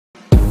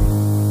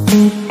What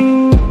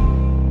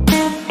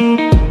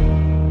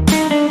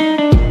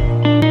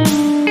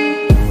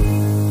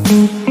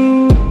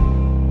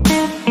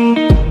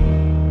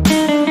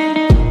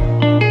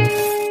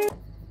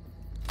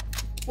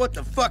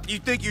the fuck do you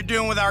think you're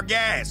doing with our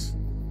gas?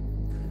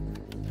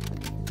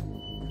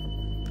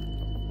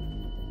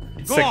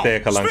 Gitsek de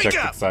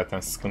yakalanacaktık zaten.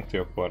 Sıkıntı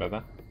yok bu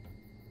arada.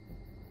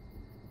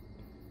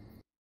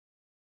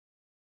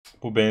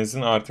 Bu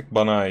benzin artık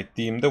bana ait.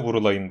 Diyeyim de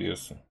vurulayım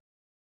diyorsun.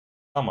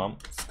 Tamam.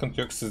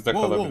 Sıkıntı yok. Sizde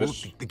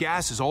kalabilir. The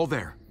gas is all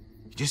there.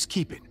 Just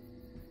keep it.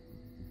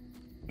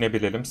 Ne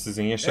bilelim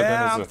sizin Yeah,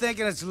 yaşadığınızı. I'm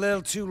thinking it's a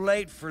little too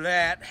late for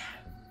that.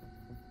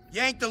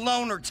 You ain't the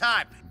loner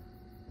type.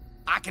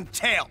 I can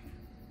tell.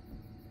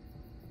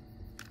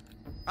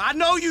 I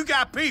know you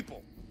got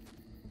people.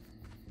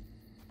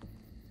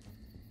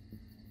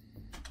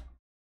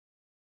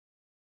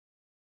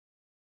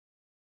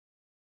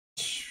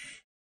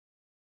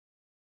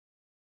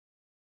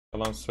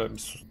 Yalan söyle, bir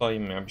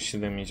susayım ya, bir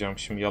şey demeyeceğim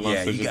şimdi. Yalan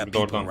Yeah, you söyleyeceğiz got bir de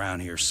people oradan.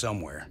 around here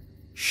somewhere.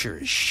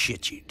 Sure as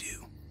shit you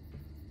do.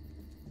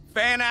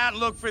 Fan out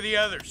and look for the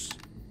others.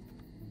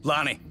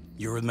 Lonnie,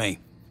 you're with me.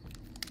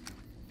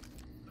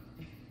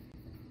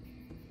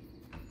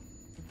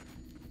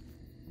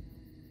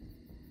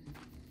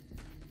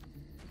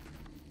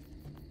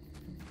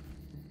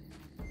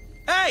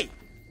 Hey,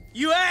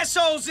 you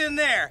assholes in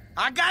there!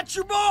 I got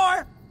your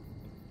boy!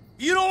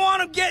 You don't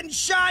want him getting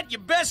shot, you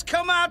best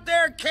come out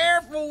there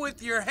careful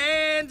with your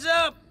hands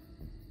up.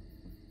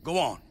 Go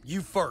on,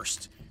 you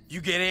first.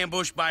 You get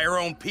ambushed by your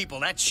own people,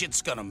 that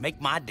shit's gonna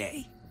make my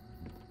day.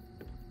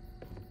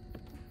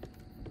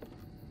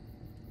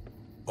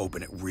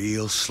 Open it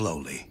real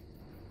slowly.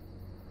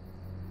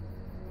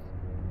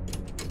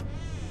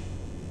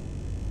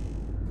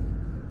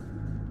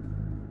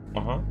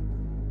 Aha.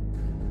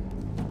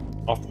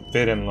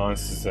 Aferin lan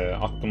size.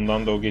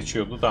 Aklımdan da o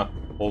geçiyordu da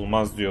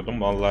olmaz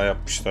diyordum. Vallahi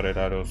yapmışlar,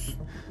 helal olsun.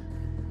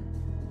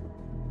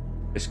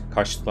 Keşke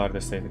kaçtılar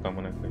deseydik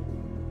amına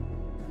koyayım.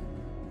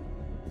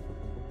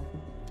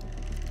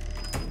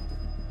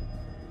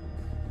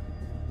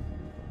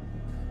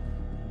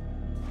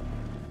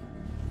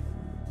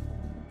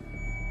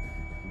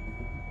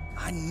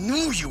 I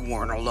knew you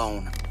weren't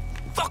alone.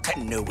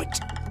 Fucking knew it.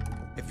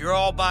 If you're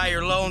all by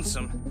your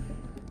lonesome,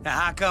 now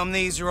how come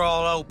these are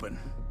all open?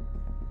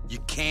 You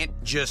can't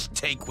just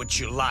take what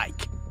you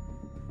like.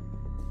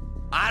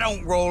 I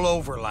don't roll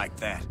over like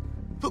that.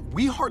 Look,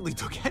 we hardly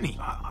took any.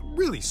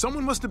 Really,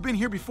 someone must have been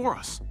here before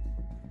us.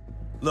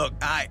 Look,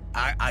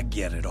 I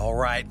get it, all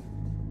right?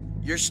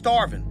 You're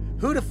starving.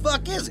 Who the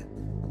fuck is it?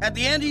 At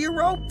the end of your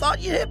rope,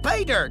 thought you hit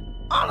pay dirt.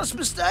 Honest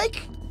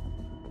mistake?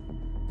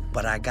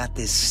 But I got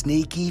this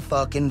sneaky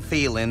fucking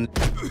feeling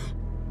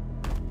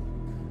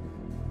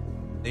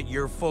that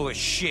you're full of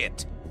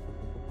shit.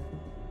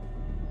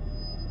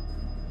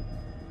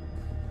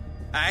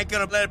 I ain't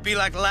gonna let it be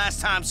like the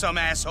last time some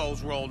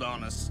assholes rolled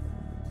on us.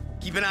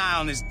 Keep an eye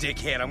on this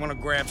dickhead. I'm gonna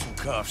grab some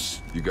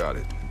cuffs. You got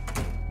it.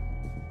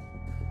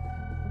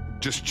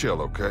 Just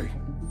chill, okay?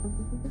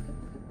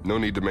 No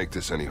need to make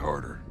this any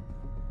harder.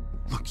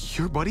 Look,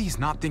 your buddy's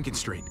not thinking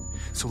straight.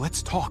 So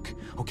let's talk,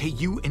 okay?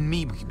 You and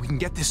me, we can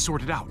get this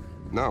sorted out.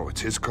 No,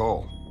 it's his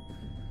call.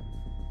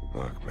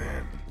 Look,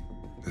 man,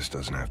 this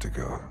doesn't have to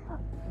go.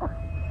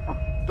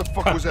 The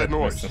fuck was that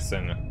noise?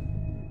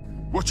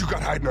 What you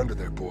got hiding under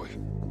there, boy?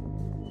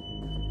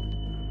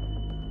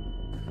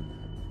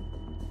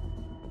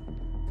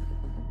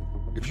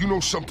 If you know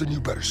something, you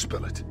better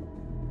spill it.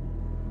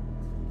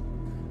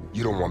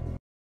 You don't want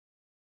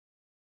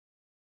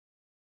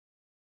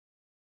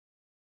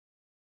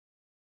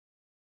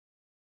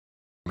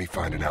me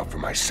finding out for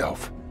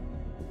myself.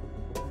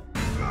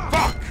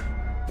 Fuck!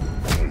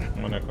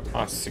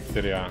 Ah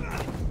siktir ya.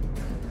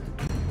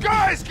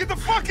 Guys, get the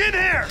fuck in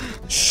here!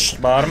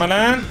 Şşş, bağırma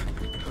lan.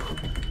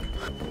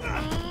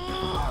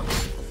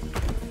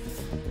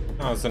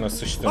 Ağzına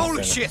sıçtım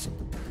Holy seni. shit!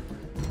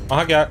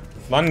 Aha gel.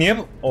 Lan niye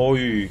bu?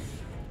 Oy.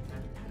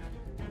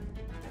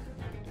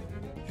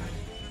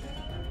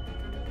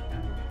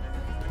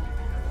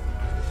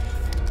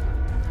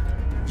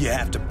 You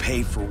have to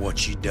pay for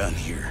what you done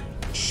here.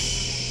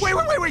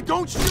 Wait,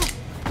 don't shoot!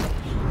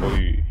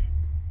 Oy.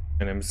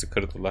 Çenemizi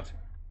kırdılar.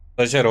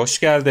 Stajyer hoş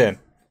geldin.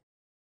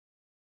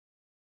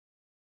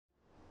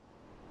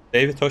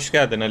 David hoş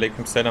geldin.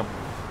 Aleykümselam.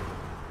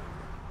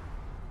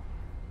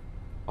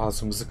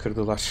 Ağzımızı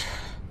kırdılar.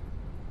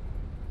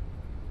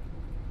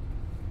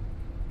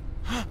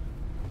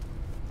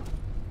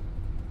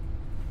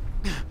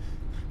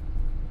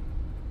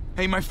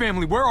 Hey, my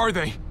family, where are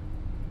they?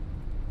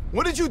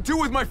 What did you do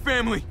with my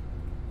family?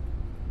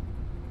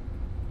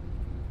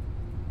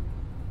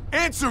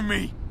 Answer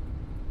me!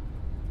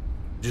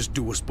 Just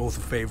do us both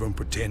a favor and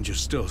pretend you're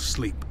still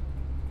asleep.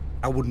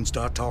 I wouldn't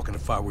start talking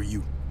if I were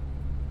you.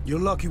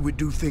 You're lucky we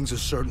do things a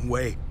certain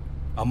way.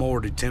 I'm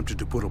already tempted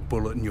to put a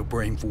bullet in your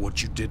brain for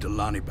what you did to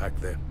Lonnie back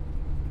there.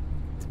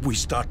 If we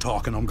start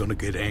talking, I'm gonna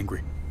get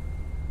angry.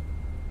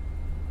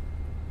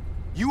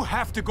 You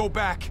have to go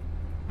back.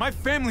 My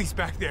family's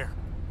back there.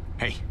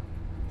 Hey,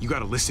 you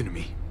gotta listen to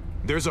me.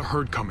 There's a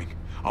herd coming.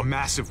 A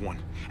massive one.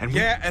 And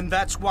Yeah, and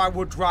that's why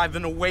we're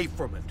driving away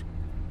from it.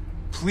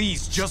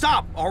 Please, just...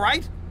 Stop, all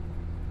right?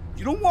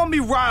 You don't want me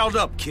riled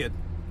up, kid.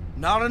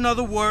 Not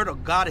another word, or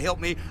God help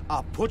me,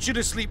 I'll put you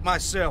to sleep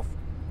myself.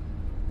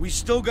 We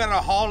still got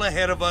a haul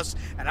ahead of us,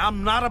 and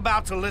I'm not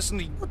about to listen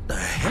to you. What the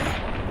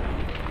hell?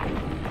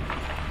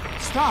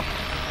 Stop!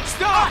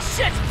 Stop! Oh,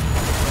 shit!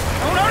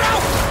 No, no, no!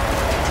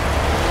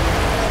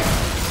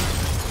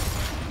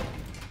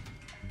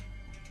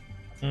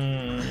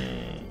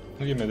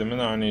 Yemedim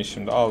naneyi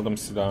şimdi. Aldım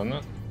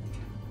silahını.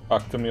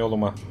 Baktım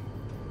yoluma.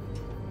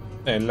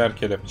 Eller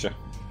kelepçe.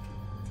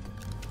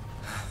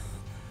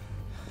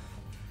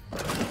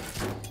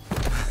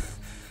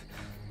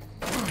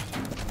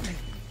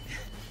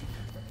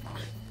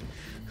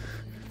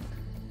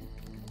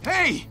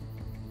 Hey!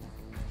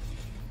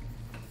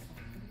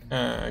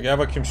 Gel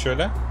bakayım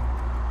şöyle.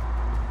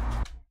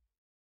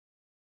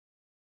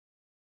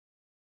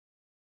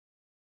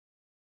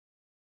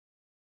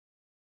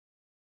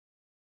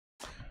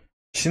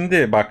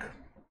 Şimdi bak.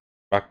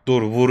 Bak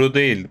dur, vuru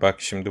değil.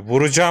 Bak şimdi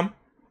vuracağım.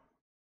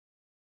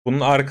 Bunun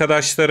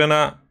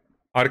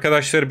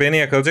arkadaşları beni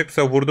yakalayacak.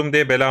 Mesela vurdum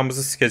diye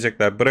belamızı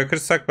sikecekler.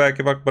 Bırakırsak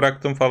belki bak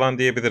bıraktım falan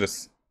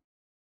diyebiliriz.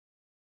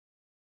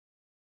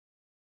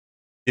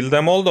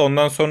 Bildem ol da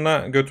ondan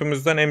sonra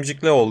götümüzden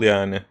emcikle ol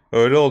yani.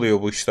 Öyle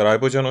oluyor bu işler.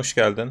 Aybacan hoş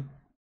geldin.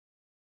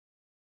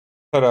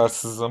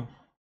 Kararsızım.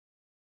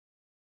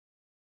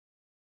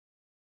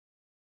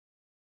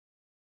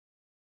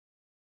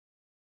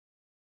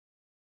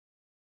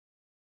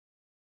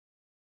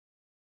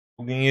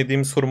 Bugün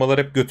yediğimiz hurmalar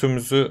hep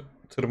götümüzü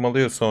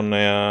tırmalıyor sonra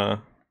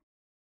ya.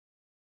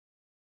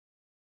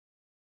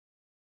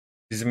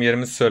 Bizim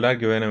yerimizi söyler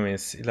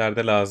güvenemeyiz.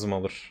 İleride lazım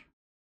olur.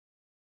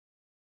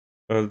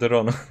 Öldür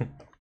onu.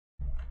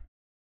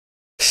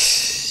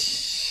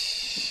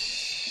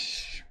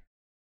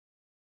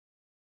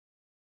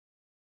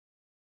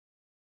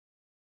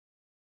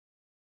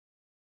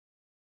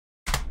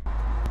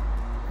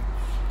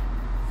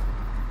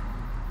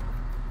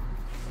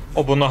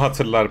 O bunu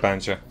hatırlar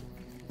bence.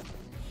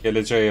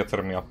 Geleceğe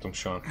yatırım yaptım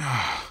şu an.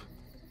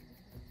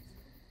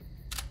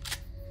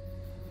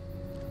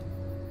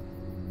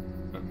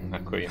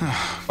 Ne koyayım.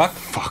 Bak.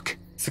 Fuck.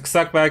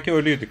 Sıksak belki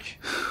ölüydük.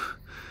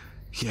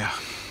 Yeah.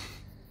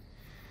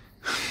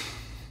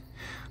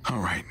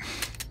 All right.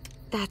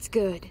 That's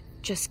good.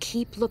 Just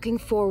keep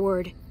looking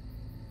forward.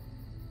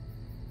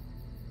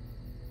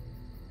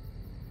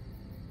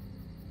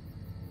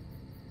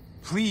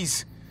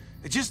 Please.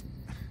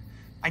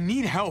 I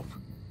need help.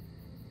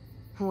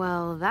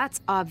 Well, that's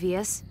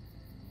obvious.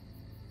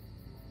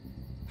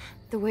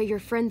 The way your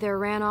friend there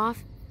ran off,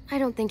 I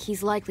don't think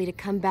he's likely to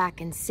come back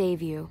and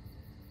save you.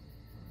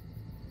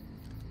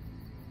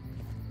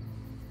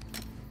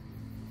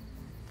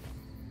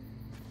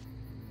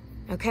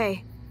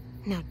 Okay,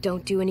 now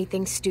don't do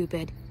anything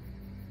stupid.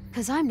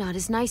 'Cause I'm not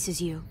as nice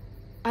as you.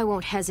 I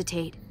won't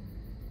hesitate.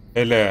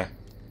 Hele.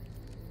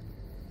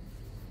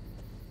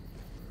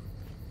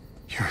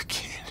 You're a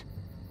kid.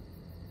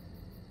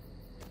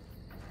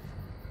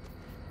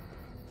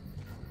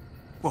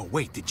 Whoa,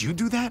 wait, did you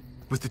do that?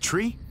 With the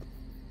tree?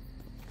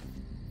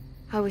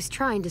 I was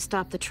trying to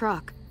stop the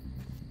truck.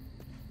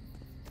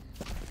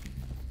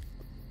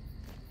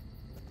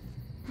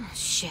 Oh,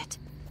 shit.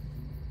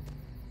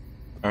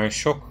 Ben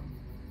şok.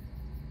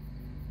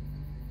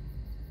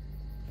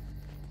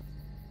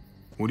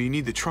 What do you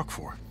need the truck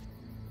for?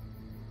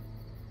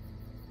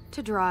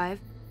 To drive.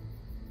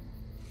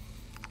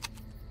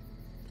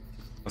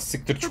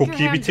 Siktir, Put çok your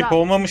iyi bir hands tip up.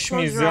 olmamış Close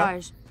mıyız your ya?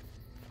 eyes.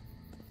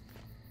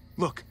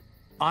 Look,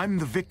 I'm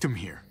the victim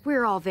here.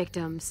 We're all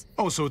victims.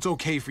 Oh, so it's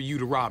okay for you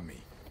to rob me?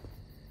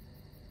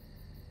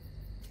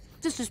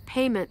 This is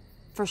payment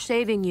for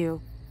saving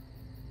you.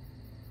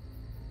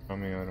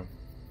 Anlamıyorum.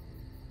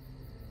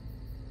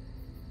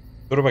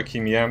 Dur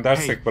bakayım, yeğen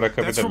dersek Hey, that's for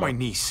my bırakabilirler.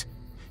 niece.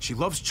 She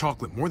loves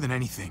chocolate more than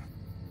anything.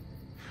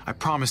 I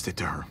promised it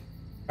to her.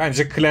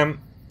 Bence Clem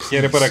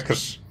geri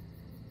bırakır.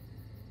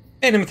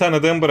 Benim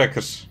tanıdığım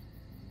bırakır.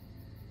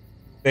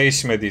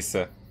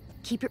 Değişmediyse.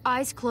 Keep your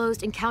eyes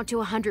closed and count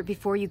to 100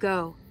 before you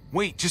go.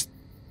 Wait, just...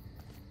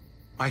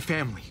 My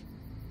family.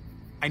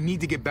 I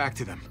need to get back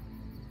to them.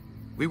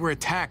 We were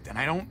attacked, and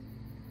I don't...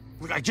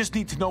 Look, I just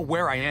need to know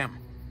where I am.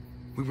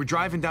 We were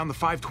driving down the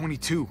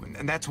 522,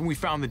 and that's when we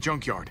found the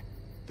junkyard.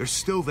 They're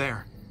still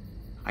there.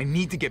 I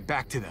need to get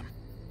back to them.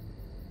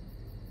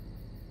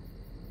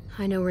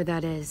 I know where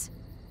that is.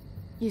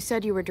 You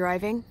said you were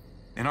driving?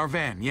 In our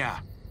van, yeah.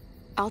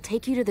 I'll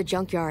take you to the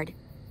junkyard,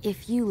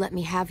 if you let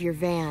me have your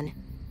van.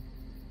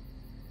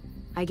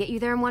 I get you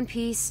there in one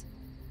piece,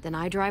 then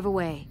I drive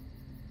away.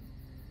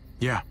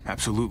 Yeah,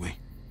 absolutely.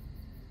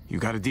 You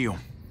got a deal.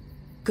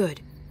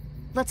 Good.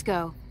 Let's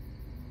go.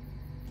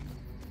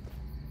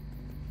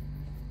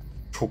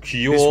 Çok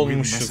iyi This really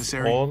olmuşuz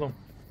necessary? oğlum.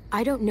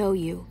 I don't know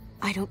you,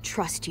 I don't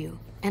trust you,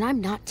 and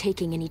I'm not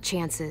taking any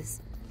chances.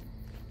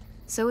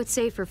 So it's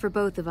safer for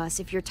both of us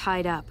if you're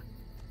tied up.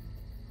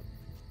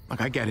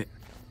 Look, I get it.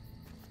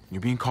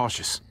 You're being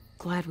cautious.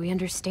 Glad we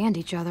understand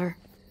each other.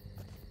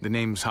 The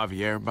name's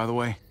Javier, by the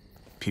way.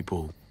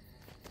 People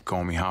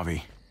call me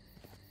Javi.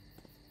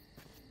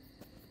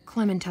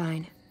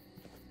 Clementine.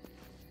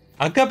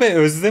 Aga be,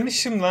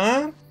 özlemişim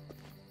lan.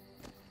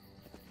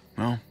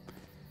 Well,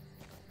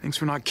 thanks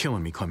for not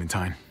killing me,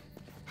 Clementine.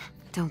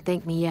 Don't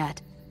thank me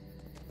yet.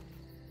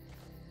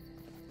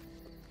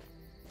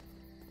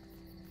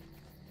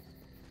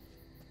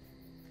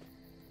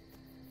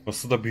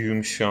 Nasıl da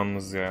büyümüş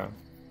yalnız ya.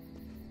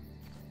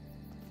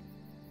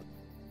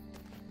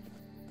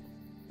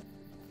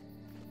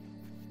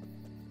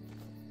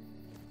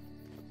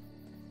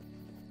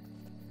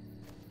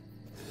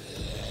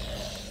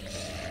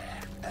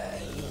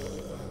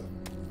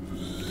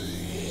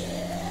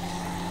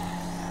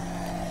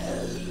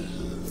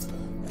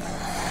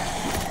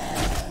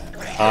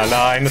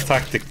 Hala aynı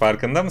taktik,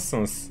 farkında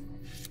mısınız?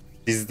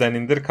 Bizden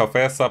indir,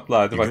 kafaya sapla,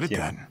 hadi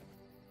bakayım.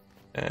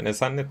 Ne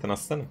zannettin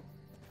aslanım?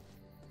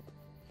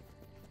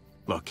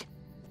 Look,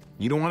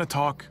 you don't want to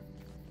talk?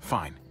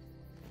 Fine.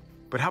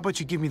 But how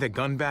about you give me that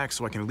gun back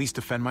so I can at least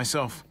defend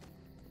myself?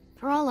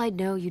 For all I'd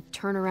know, you'd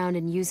turn around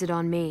and use it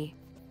on me.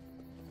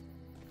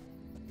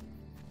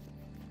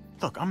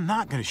 Look, I'm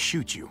not gonna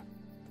shoot you.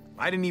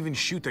 I didn't even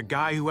shoot the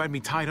guy who had me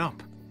tied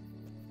up.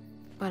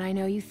 But I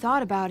know you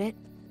thought about it.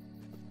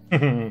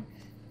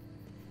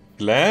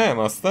 Lan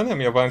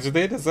aslanım, yabancı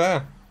değiliz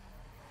ha.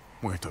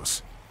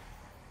 Muertos.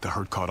 The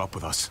herd caught up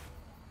with us.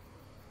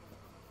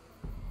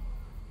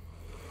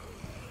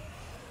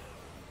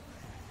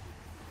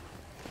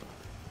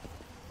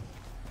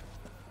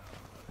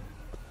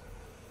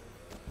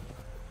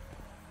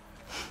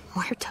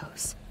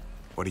 Muertos.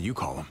 What do you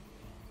call them?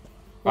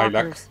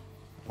 Walkers.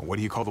 Well, what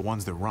do you call the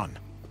ones that run?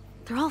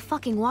 They're all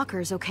fucking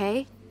walkers,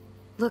 okay?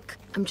 Look,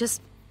 I'm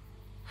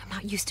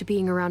not used to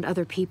being around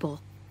other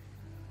people.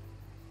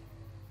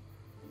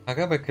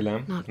 Aga be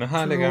Clem, Not ne for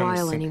hale a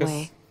while gelmişsin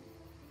anyway. kız.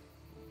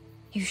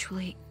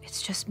 Usually,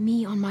 it's just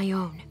me on my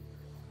own.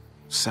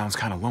 Sounds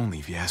kind of lonely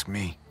if you ask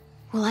me.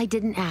 Well, I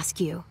didn't ask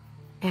you.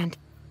 And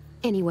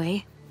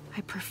anyway,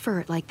 I prefer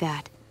it like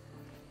that.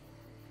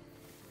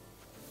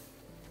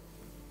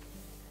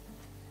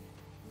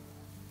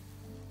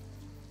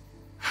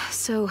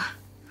 So,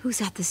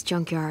 who's at this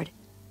junkyard?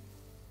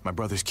 My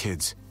brother's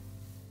kids.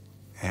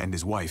 And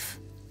his wife.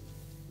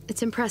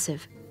 It's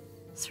impressive,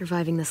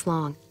 surviving this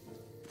long.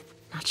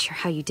 Not sure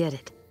how you did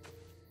it.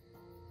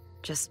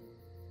 Just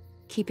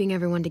keeping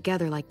everyone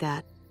together like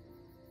that.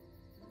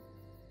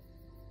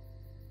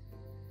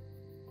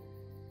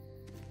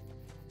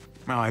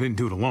 Well, I didn't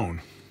do it alone.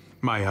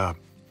 My,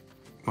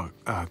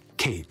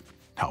 Kate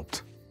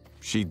helped.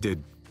 She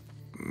did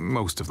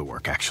most of the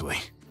work, actually.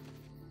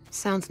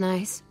 Sounds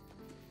nice.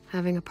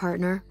 Having a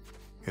partner.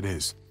 It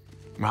is.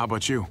 How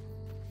about you?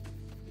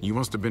 You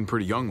must have been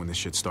pretty young when this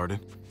shit started.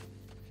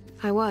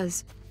 I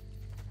was.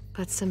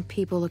 But some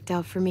people looked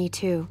out for me,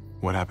 too.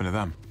 What happened to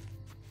them?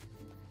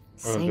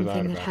 Same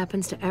thing that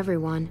happens to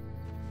everyone.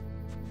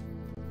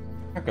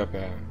 Aga be.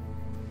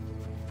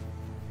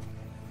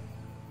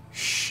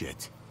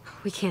 Shit.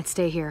 We can't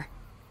stay here.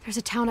 There's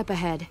a town up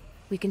ahead.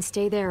 We can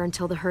stay there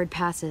until the herd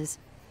passes.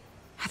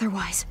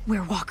 Otherwise,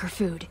 we're walker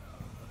food.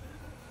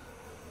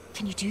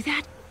 Can you do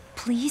that?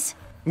 Please?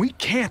 We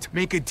can't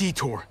make a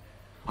detour.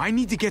 I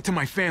need to get to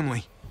my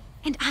family.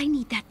 And I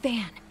need that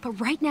van.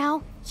 But right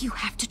now, you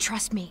have to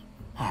trust me.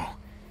 Oh,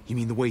 you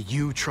mean the way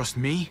you trust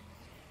me?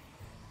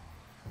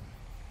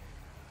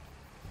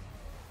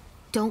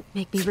 Don't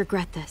make me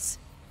regret this.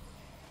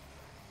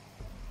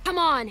 Come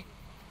on!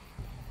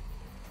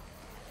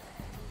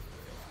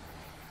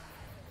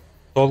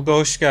 Tolga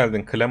hoş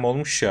geldin. Clem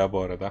olmuş ya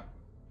bu arada.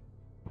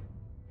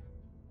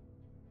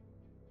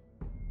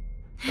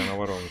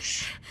 Canavar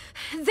olmuş.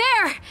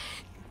 There!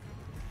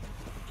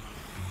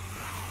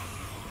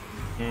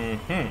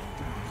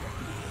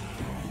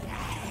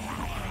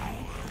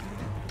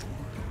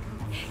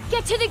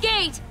 Get to the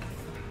gate!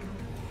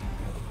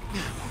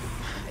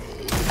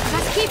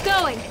 Let's keep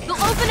going. They'll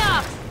open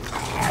up!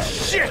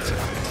 Shit!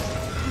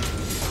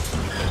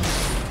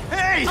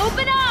 Hey!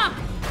 Open up!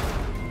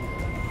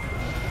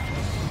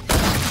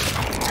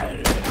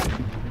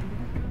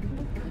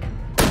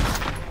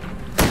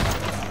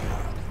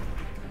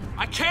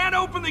 I can't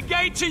open the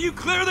gate till you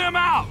clear them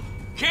out.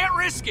 Can't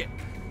risk it.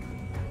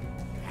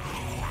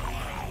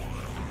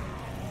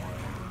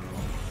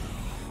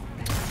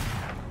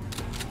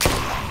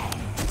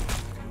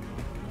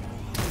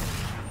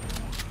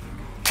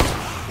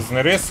 Kız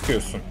nereye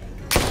sıkıyorsun?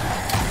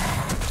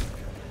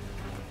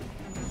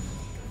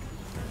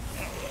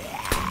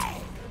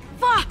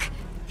 Fuck!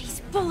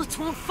 These bullets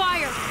won't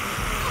fire!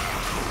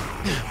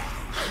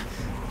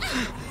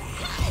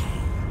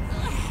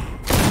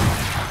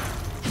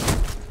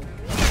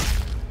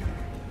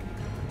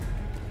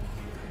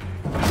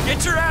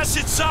 Get your ass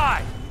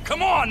inside.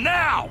 Come on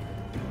now.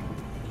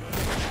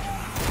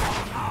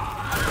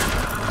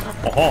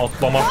 Aha,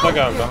 atlamakla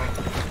geldi.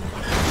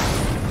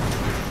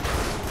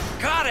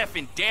 God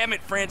effing damn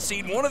it,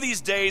 Francine. One of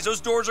these days, those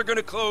doors are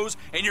gonna close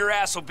and your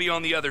ass will be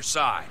on the other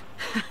side.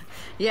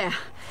 Yeah,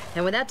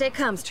 and when that day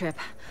comes, Trip,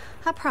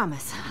 I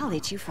promise I'll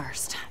eat you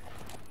first.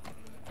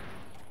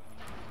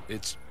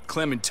 It's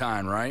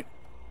Clementine, right?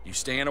 You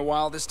staying a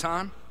while this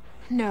time?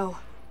 No.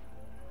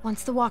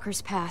 Once the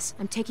walkers pass,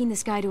 I'm taking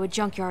this guy to a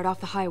junkyard off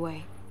the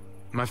highway.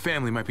 My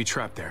family might be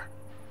trapped there,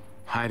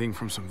 hiding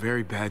from some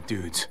very bad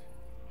dudes.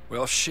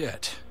 Well,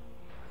 shit.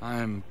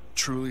 I'm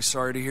truly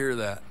sorry to hear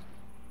that.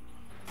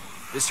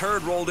 This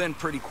herd rolled in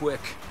pretty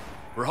quick.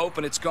 We're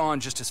hoping it's gone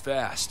just as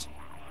fast.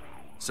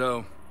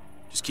 So,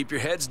 just keep your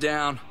heads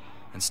down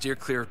and steer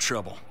clear of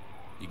trouble.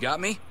 You got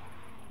me?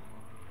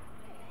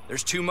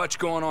 There's too much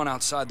going on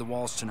outside the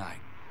walls tonight.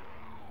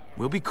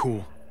 We'll be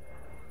cool.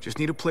 Just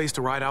need a place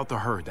to ride out the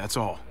herd, that's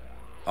all.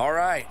 All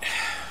right.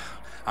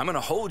 I'm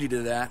gonna hold you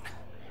to that.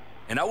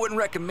 And I wouldn't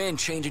recommend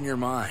changing your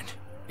mind.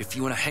 If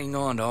you want to hang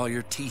on to all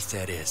your teeth,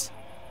 that is.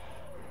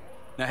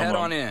 Now head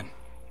on in.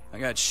 I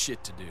got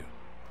shit to do.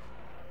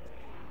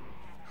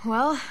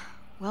 Well,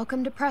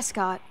 welcome to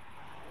Prescott.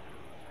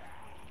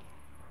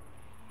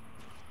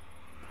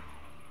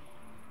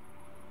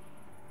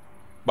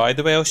 By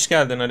the way, hoş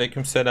geldin.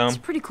 Aleykümselam. It's a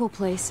pretty cool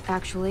place,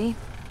 actually.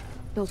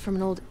 Built from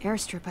an old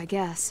airstrip, I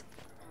guess.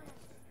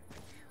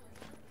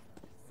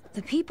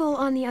 The people,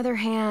 on the other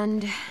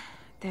hand,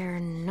 they're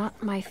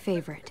not my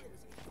favorite.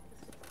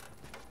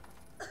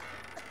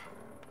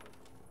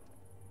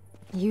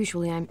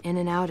 Usually I'm in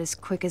and out as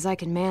quick as I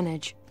can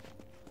manage.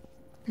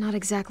 Not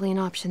exactly an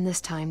option this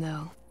time,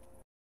 though.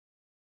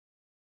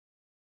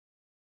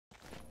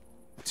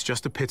 It's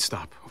just a pit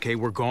stop, okay?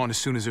 We're gone as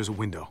soon as there's a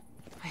window.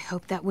 I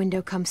hope that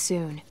window comes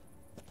soon.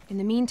 In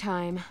the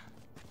meantime...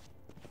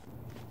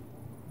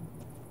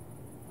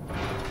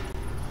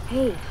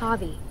 Hey,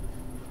 Javi.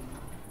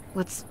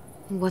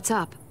 What's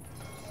up?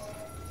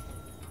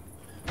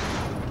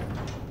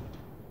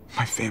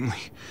 My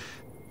family...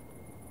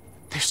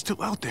 they're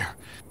still out there.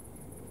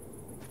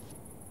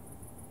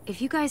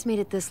 If you guys made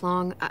it this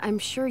long, I'm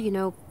sure,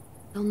 they'll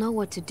know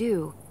what to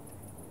do.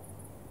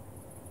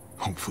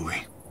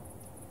 Hopefully.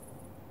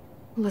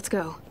 Let's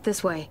go.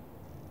 This way.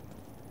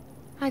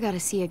 I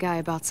gotta see a guy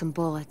about some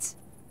bullets.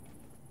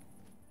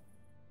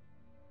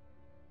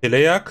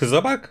 Hele ya,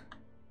 kıza bak.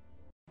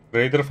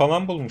 Raider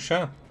falan bulmuş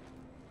ha.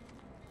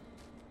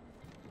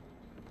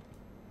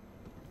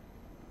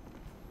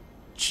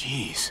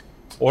 Jeez.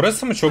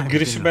 Orası mı? Çok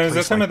girişi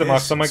benzetemedim.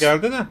 Aklıma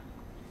geldi de.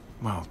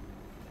 Well,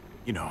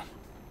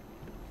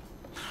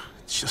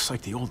 it's just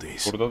like the old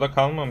days. Burada da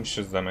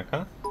kalmamışız demek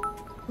ha.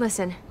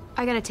 Listen,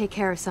 I gotta take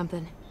care of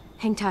something.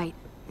 Hang tight.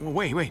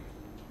 Well, wait.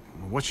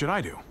 What should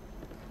I do?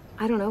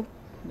 I don't know.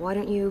 Why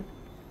don't you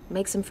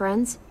make some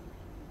friends?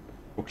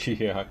 Çok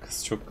iyi ya.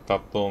 Kız çok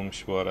tatlı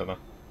olmuş bu arada.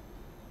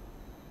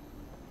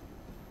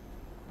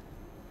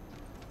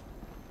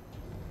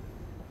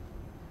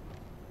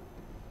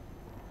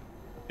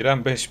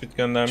 İrem 5 bit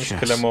göndermiş.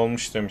 Klem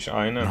olmuş demiş.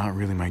 Aynen. Not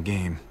really my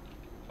game.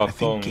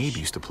 Tatlı olmuş. I think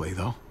Gabe used to play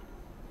though.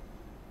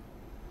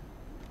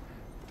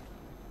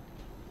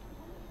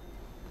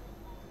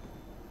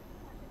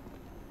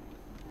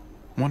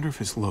 Wonder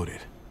if it's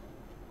loaded.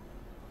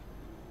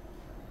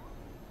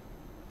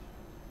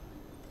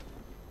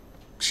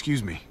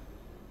 Excuse me.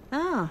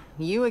 Oh,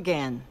 you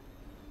again.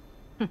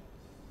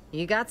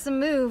 You got some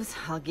moves,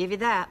 I'll give you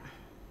that.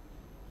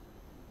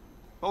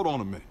 Hold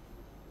on a minute.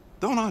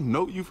 Don't I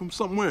know you from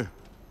somewhere?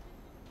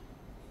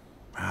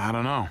 I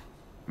don't know.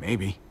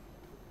 Maybe.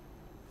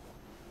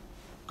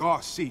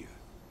 Garcia.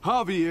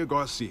 Javier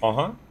Garcia.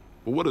 Uh-huh.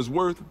 For what it's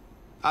worth,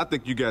 I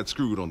think you got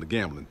screwed on the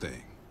gambling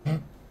thing.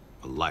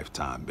 A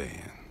lifetime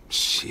ban.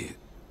 Shit.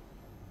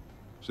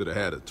 Should have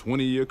had a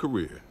 20-year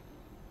career.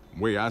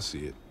 The way I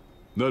see it,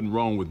 nothing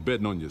wrong with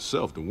betting on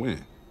yourself to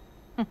win.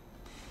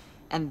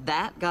 And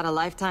that got a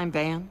lifetime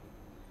ban?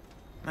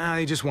 Nah,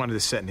 they just wanted to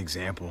set an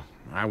example.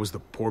 I was the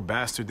poor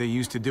bastard they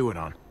used to do it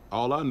on.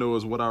 All I know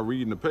is what I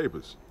read in the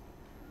papers.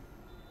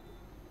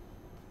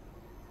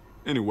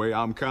 Anyway,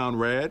 I'm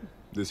Conrad.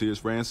 This here's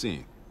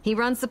Francine. He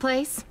runs the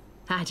place?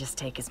 I just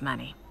take his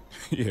money.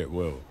 Yeah,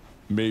 well,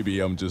 maybe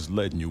I'm just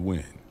letting you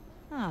win.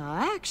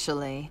 Oh,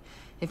 actually,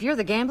 if you're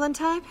the gambling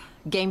type,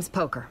 game's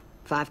poker.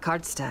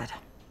 5-card stud.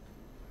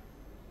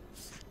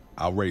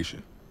 I'll race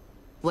you.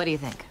 What do you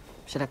think?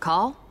 Should I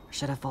call or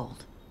should I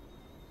fold?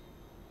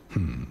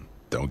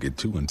 Don't get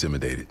too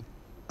intimidated.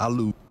 I'll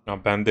lose. Ya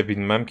ben de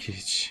bilmem ki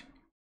hiç.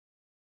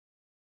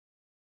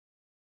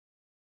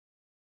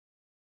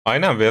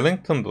 Aynen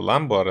Wellington'du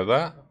lan bu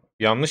arada.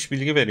 Yanlış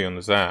bilgi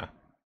veriyorsunuz ha.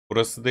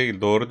 Burası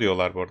değil. Doğru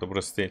diyorlar bu arada.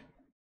 Burası değil.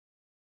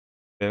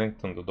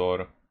 Wellington'du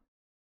doğru.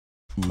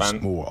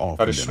 Ben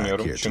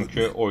karışmıyorum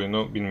çünkü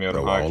oyunu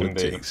bilmiyorum. Hakim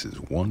değilim.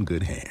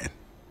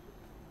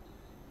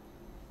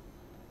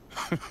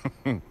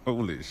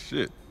 Holy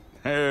shit.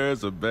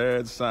 There's a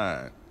bad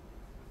sign.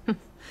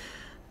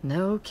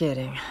 No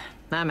kidding.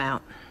 I'm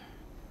out.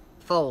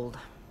 Fold.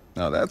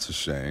 Now that's a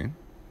shame.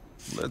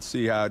 Let's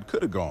see how it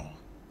could have gone.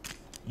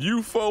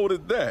 You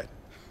folded that.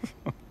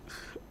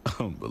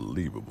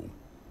 Unbelievable.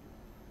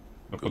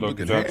 Good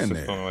looking hand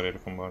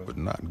there, but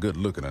not good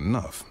looking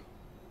enough.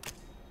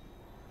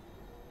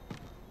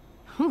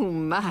 Oh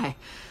my,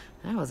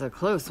 that was a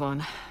close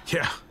one.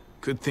 Yeah,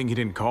 good thing you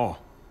didn't call.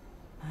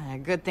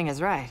 Good thing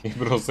is right.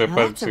 Now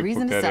That's a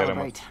reason to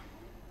celebrate.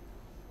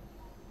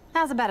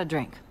 How's about a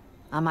drink?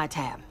 On my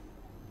tab.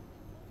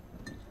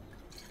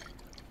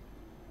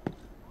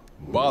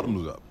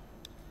 Bottoms up.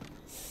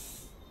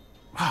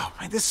 Wow,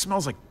 man, this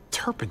smells like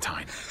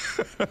turpentine.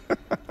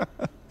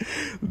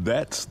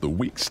 That's the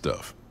weak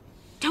stuff.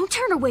 Don't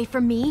turn away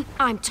from me.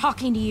 I'm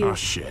talking to you. Oh,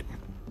 shit.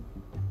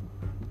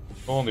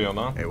 Ne oluyor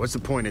lan? Hey, what's the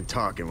point in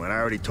talking when I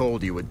already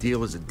told you a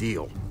deal is a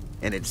deal?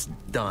 And it's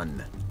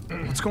done.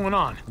 What's going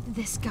on?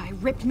 This guy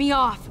ripped me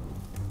off.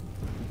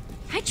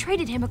 I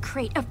traded him a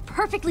crate of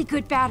perfectly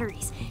good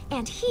batteries,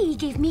 and he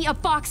gave me a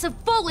box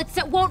of bullets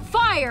that won't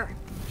fire.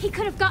 He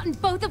could have gotten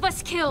both of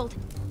us killed.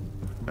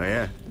 Oh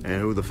yeah?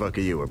 And who the fuck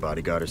are you, a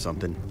bodyguard or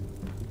something?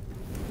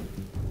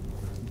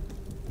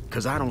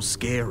 Cause I don't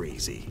scare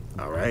easy,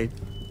 alright?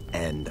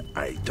 And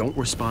I don't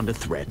respond to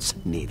threats,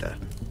 neither.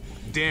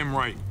 Damn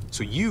right.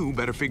 So you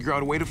better figure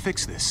out a way to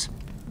fix this.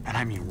 And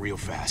I mean real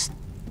fast.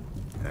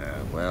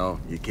 Well,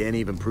 you can't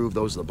even prove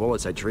those are the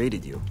bullets I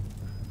traded you.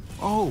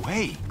 Oh,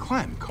 hey,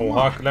 Clem, come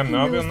Oha on. Clem, He ne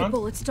knows yapıyorsun the lan?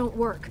 bullets don't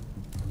work.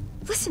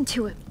 Listen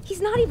to him.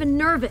 He's not even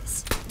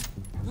nervous.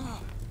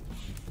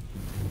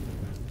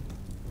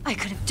 I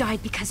could have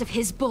died because of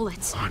his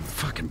bullets.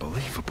 Unfucking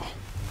believable.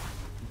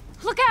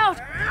 Look out!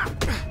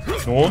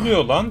 Ne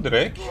oluyor lan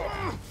direkt?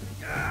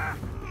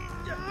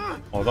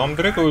 Adam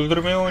direkt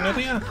öldürmeye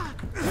oynadı ya.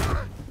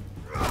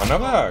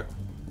 Bana bak.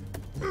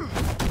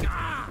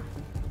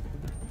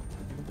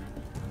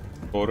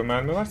 Doğru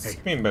mermi var,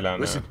 sıkmayın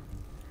belanı. Listen,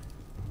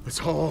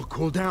 let's all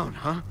cool down,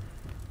 huh?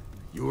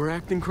 You were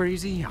acting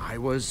crazy, I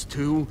was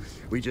too.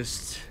 We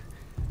just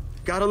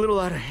got a little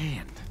out of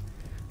hand.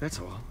 That's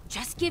all.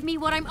 Just give me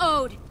what I'm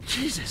owed.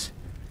 Jesus,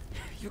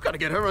 you gotta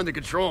get her under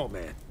control,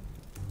 man.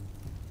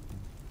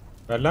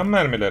 Ver lan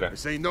mermileri.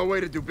 This ain't no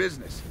way to do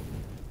business.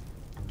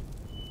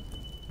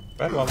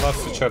 Ver vallahi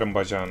sıçarım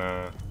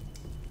bacağına.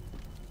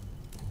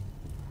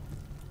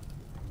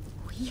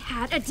 We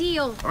had a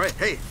deal. All right,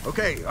 hey,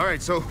 okay, all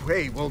right. So,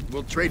 hey,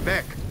 we'll trade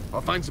back.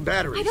 I'll find some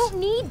batteries. I don't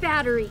need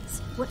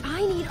batteries. What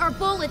I need are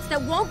bullets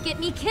that won't get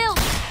me killed.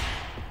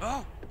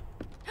 Oh.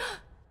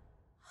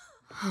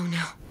 Oh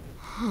no.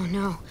 Oh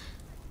no.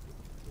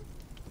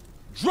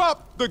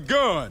 Drop the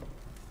gun!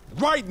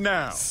 Right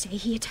now! Say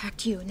he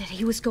attacked you and that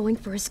he was going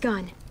for his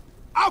gun.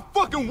 I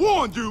fucking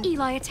warned you!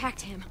 Eli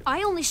attacked him.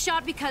 I only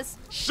shot because...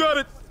 Shut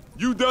it!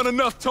 You done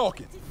enough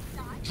talking.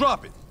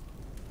 Drop it.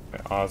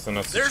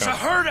 Ağzına There's a sıçan.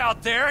 herd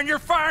out there and you're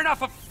firing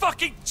off a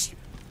fucking...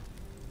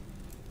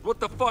 What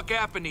the fuck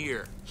happened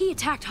here? He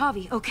attacked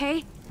Javi,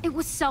 okay? It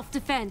was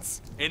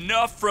self-defense.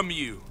 Enough from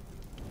you.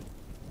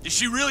 Does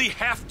she really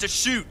have to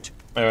shoot?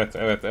 Evet,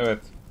 evet, evet.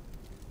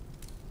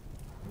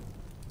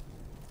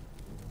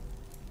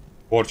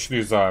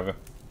 Borçluyuz abi.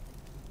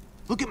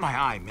 Look at my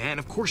eye, man.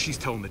 Of course she's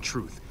telling the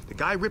truth. The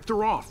guy ripped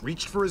her off,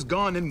 reached for his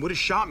gun, and would have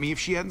shot me if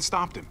she hadn't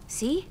stopped him.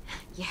 See?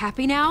 You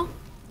happy now?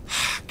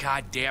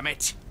 God damn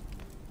it.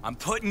 I'm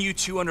putting you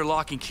two under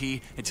lock and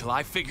key until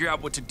I figure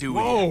out what to do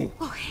with you. Whoa!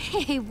 Oh,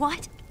 hey,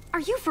 what? Are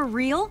you for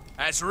real?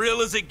 As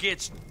real as it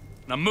gets.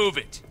 Now move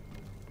it.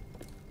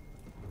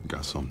 You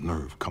got some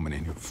nerve coming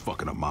in here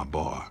fucking up my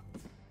bar.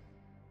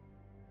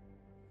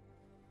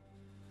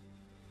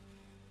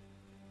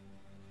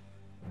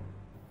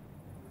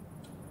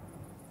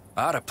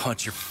 I'd have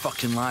punched your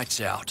fucking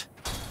lights out.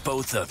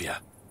 Both of you.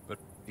 But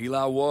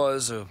Eli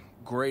was a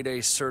grade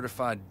A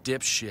certified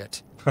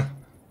dipshit.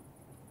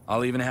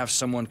 I'll even have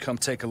someone come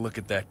take a look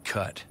at that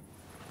cut.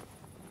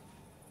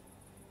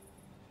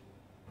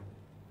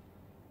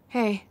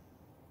 Hey,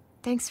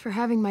 thanks for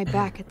having my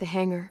back at the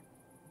hangar.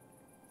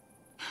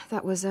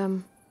 That was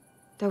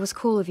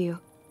cool of you.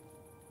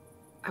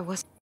 I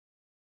was...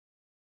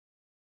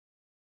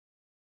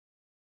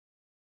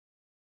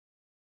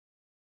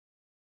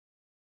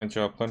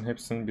 Cevapların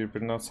hepsinin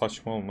birbirinden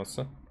saçma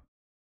olması.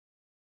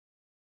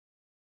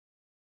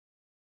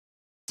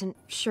 wasn't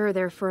sure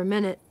there for a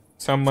minute.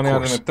 Sen bana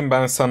yardım ettin,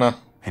 ben sana.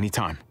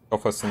 Anytime.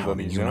 Kafasında You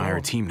diyeceğim. and I are a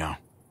ama. team now.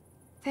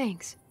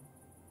 Thanks.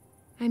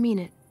 I mean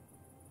it.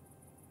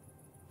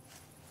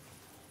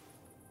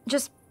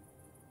 Just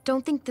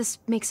don't think this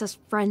makes us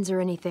friends or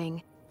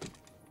anything.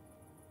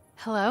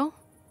 Hello?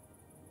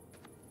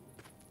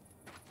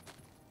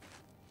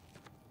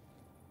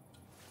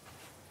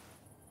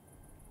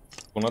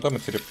 Buna da mı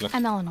tripli?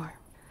 I'm Eleanor.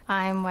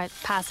 I'm what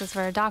passes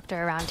for a doctor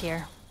around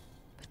here.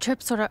 But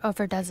Tripp sort of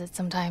overdoes it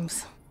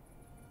sometimes.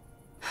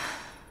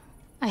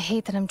 I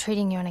hate that I'm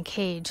treating you in a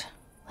cage,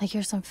 like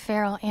you're some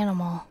feral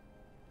animal.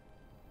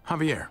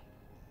 Javier.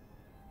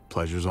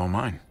 Pleasure's all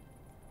mine.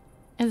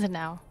 Is it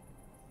now?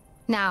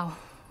 Now,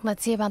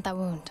 let's see about that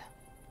wound.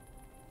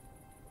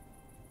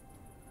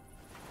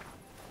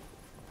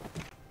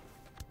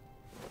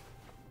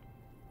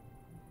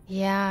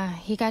 Yeah,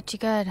 he got you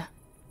good.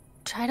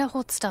 Try to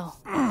hold still.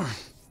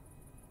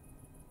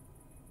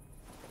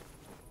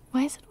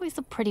 Why is it always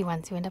the pretty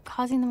ones who end up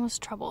causing the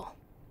most trouble?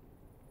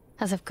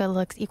 As if good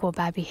looks equal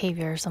bad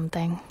behavior or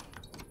something.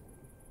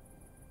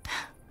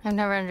 I've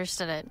never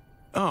understood it.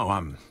 Oh,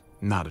 I'm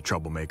not a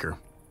troublemaker.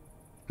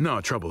 No,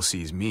 trouble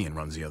sees me and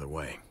runs the other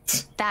way.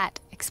 That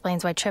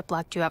explains why Tripp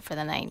locked you up for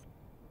the night.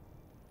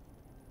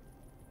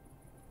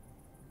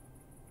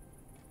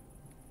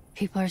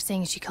 People are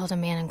saying she killed a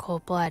man in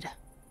cold blood.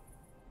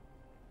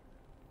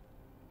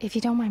 If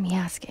you don't mind me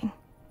asking,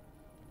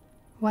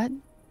 what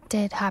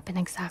did happen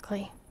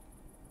exactly?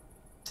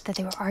 That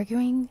they were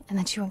arguing and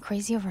then she went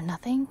crazy over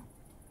nothing?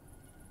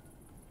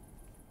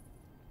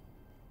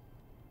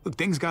 Look,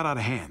 things got out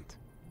of hand.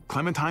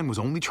 Clementine was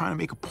only trying to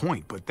make a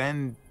point, but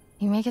then...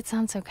 You make it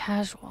sound so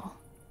casual.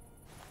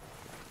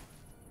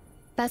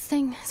 Best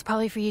thing is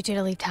probably for you two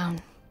to leave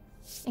town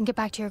and get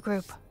back to your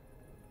group.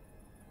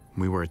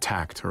 We were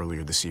attacked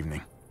earlier this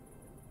evening.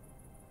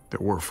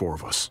 There were 4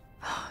 of us.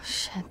 Oh,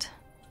 shit.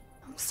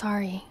 I'm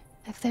sorry.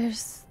 If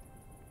there's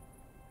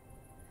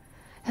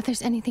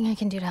anything I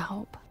can do to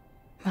help.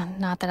 Well,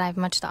 not that I have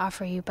much to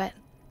offer you, but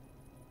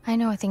I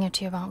know a thing or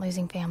two about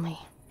losing family.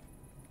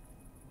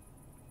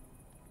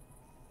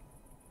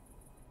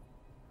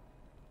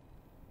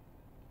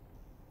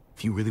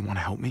 If you really want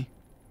to help me,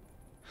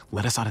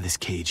 let us out of this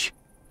cage.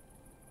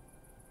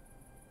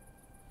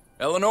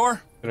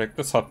 Eleanor? Direkt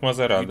de satmaz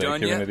herhalde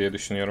ekibini diye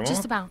düşünüyorum ama.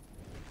 Just about.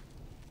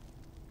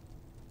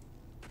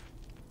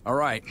 All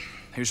right,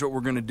 here's what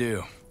we're gonna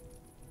do.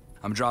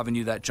 I'm driving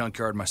you that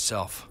junkyard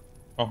myself.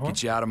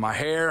 Get you out of my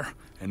hair,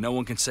 and no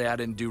one can say I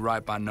didn't do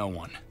right by no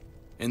one.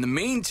 In the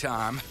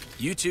meantime,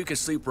 you two can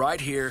sleep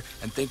right here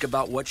and think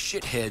about what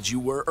shitheads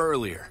you were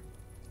earlier.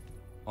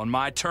 On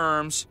my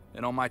terms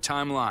and on my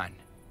timeline.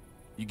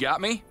 You got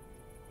me?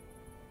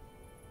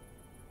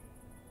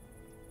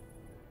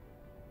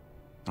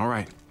 All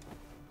right.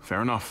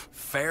 Fair enough.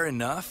 Fair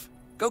enough?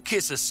 Go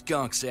kiss a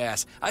skunk's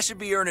ass. I should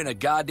be earning a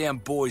goddamn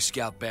Boy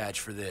Scout badge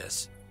for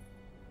this.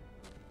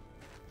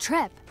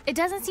 Trip, it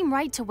doesn't seem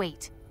right to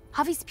wait.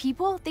 Javi's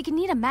people, they can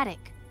need a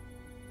medic.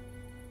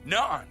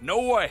 Nah,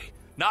 no way.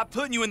 Not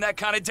putting you in that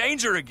kind of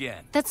danger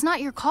again. That's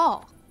not your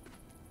call.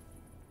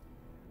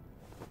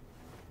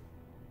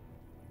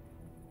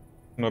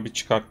 Bunu bir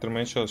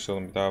çıkarttırmaya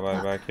çalışalım bir daha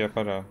var. Belki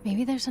yapar ha.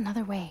 Maybe there's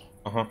another way.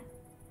 Aha.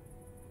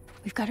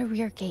 We've got a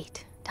rear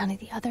gate down at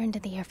the other end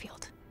of the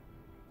airfield.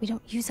 We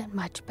don't use it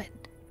much, but,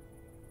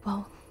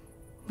 well,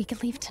 we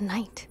could leave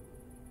tonight.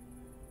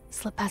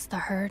 Slip past the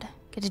herd,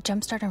 get a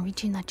jump start on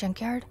reaching that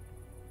junkyard.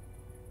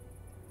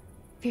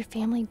 If your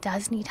family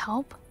does need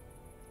help,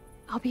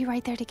 I'll be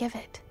right there to give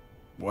it.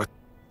 What?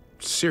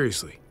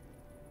 Seriously?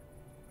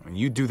 And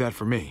you do that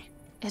for me?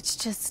 It's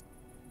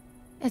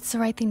the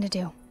right thing to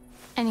do.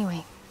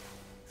 Anyway,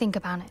 think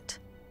about it.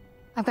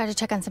 I've got to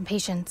check on some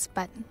patients,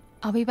 but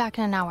I'll be back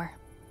in an hour.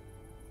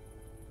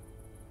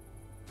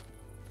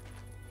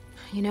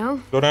 You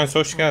know, Lorenz,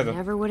 hoş I geldin.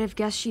 never would have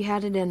guessed she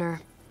had it in her.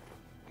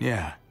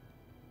 Yeah.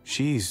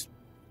 She's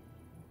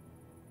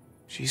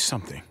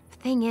something. The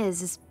thing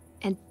is,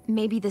 and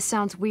maybe this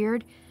sounds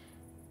weird,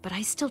 but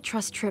I still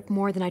trust Tripp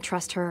more than I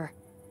trust her.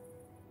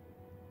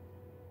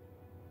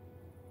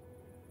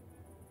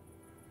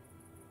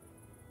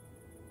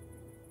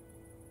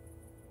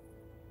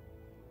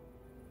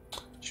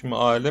 Şimdi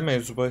aile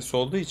mevzu bahis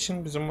olduğu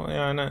için bizim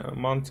yani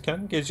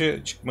mantıken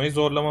gece çıkmayı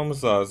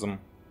zorlamamız lazım.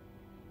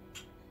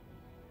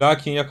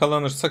 Lakin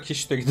yakalanırsak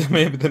hiç de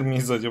gidemeyebilir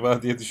miyiz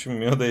acaba diye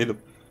düşünmüyor değilim.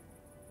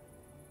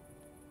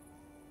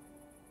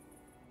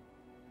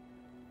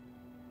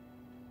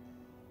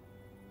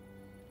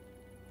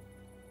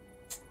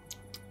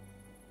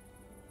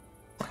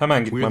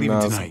 Hemen We're gitmem leaving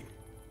lazım. tonight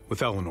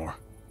with Eleanor.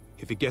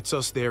 If it gets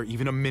us there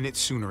even a minute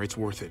sooner, it's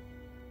worth it.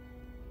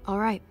 All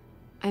right,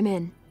 I'm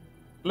in.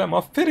 Clem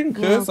aferin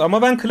kız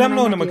ama ben Clem'le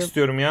oynamak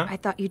istiyorum ya. I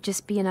thought you'd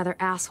just be another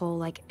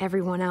asshole like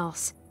everyone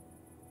else.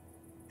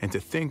 And to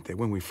think that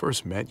when we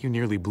first met, you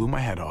nearly blew my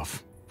head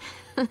off.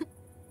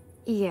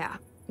 Yeah,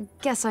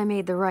 guess I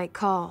made the right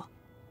call.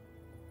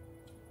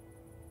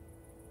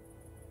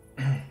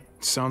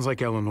 Sounds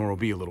like Eleanor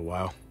will be a little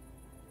while.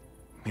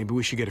 Maybe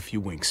we should get a few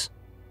winks.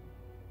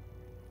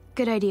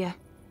 Good idea.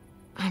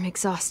 I'm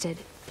exhausted.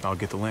 I'll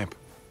get the lamp.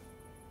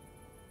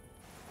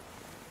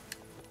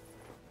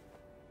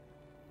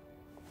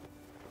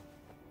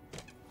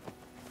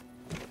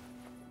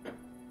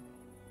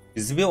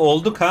 Biz bir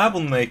olduk ha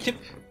bununla ekip.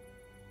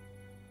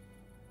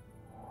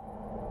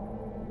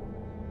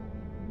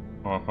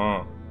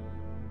 Aha.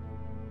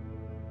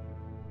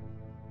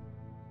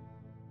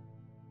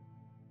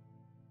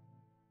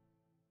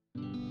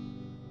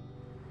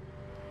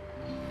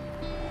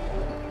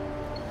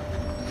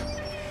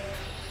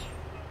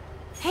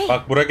 Hey,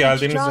 bak bura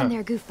geldiğimiz what you drawing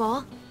yer. there,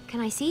 goofball?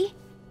 Can I see?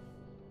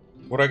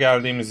 Bura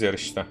geldiğimiz yer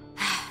işte.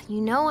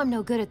 You know I'm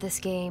no good at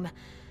this game,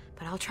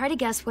 but I'll try to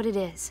guess what it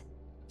is.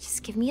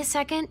 Just give me a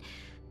second.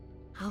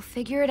 I'll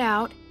figure it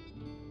out.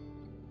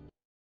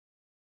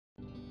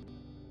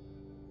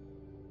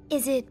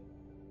 Is it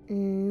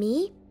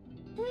me?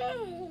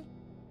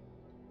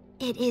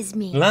 It is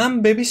me.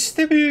 Lan bebiş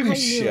de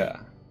büyümüş ya.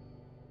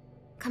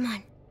 Come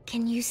on.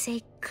 Can you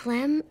say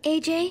Clem,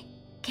 AJ?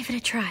 Give it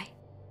a try.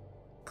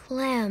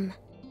 Clem.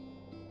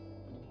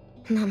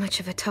 Not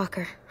much of a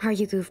talker, are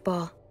you,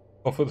 goofball?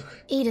 Ofuduk.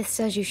 Edith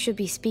says you should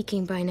be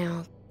speaking by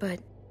now, but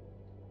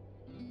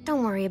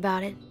don't worry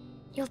about it.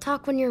 You'll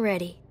talk when you're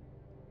ready.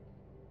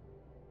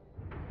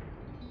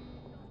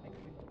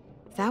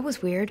 That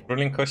was weird.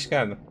 Rolling hoş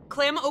geldin.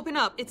 Clem, open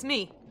up. It's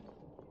me.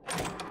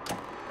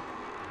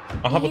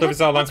 Aha bu da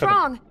bizi alan kadın.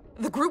 wrong?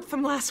 The group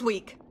from last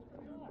week.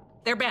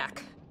 They're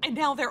back. And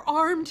now they're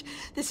armed.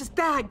 This is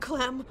bad,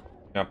 Clem.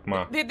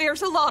 Yapma.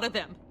 There's a lot of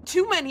them.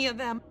 Too many of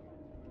them.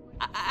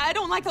 I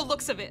don't like the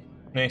looks of it.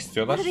 Ne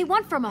istiyorlar? What do they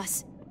want from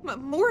us?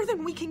 More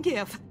than we can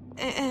give.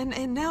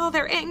 And now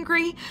they're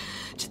angry.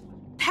 Just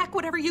pack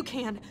whatever you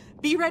can.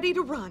 Be ready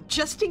to run,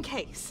 just in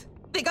case.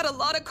 They got a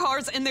lot of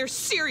cars and they're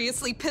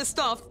seriously pissed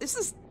off. This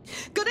is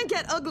gonna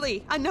get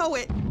ugly. I know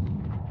it.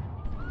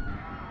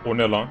 O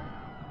ne lan?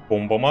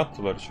 Bomba mı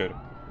attılar içeri?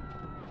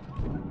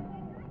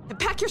 And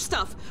pack your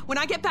stuff. When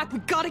I get back, we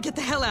gotta get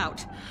the hell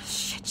out.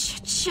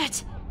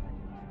 Shit.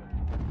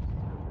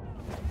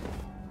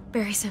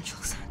 Bare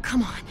essentials.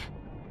 Come on.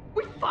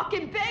 We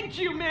fucking begged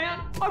you, man.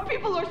 Our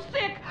people are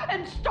sick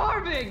and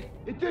starving.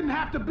 It didn't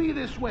have to be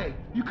this way.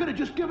 You could have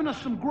just given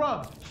us some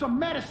grub, some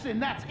medicine,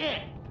 that's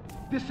it.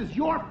 This is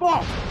your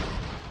fault.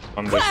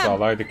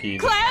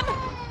 Clem!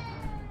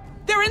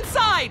 They're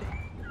inside.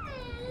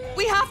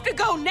 We have to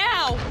go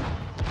now.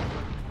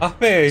 Ah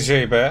be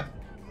AJ be.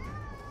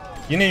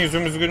 Yine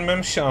yüzümüz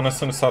gülmemiş ya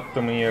anasını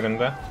sattığımın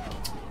yerinde.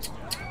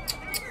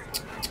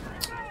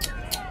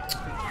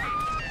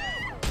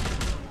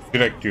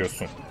 Direkt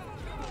diyorsun.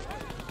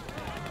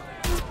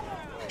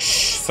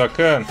 Şşş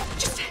sakın.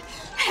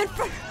 Head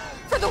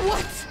for the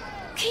woods.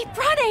 Keep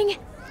running.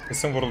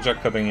 Kesin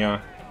vurulacak kadın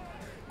ya.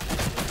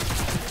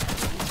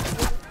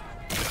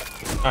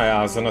 Ay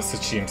ağzına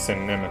sıçayım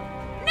senin değil mi?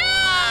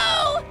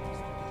 No!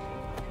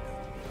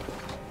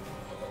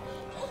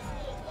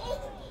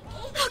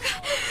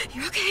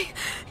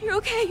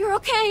 You're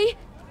okay.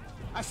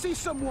 I see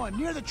someone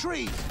near the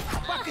trees.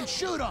 Fucking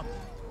shoot them.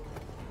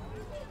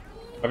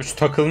 Abi şu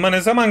takılma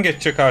ne zaman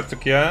geçecek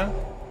artık ya?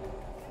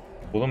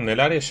 Oğlum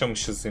neler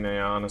yaşamışız yine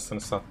ya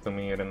anasını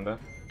sattığımın yerinde.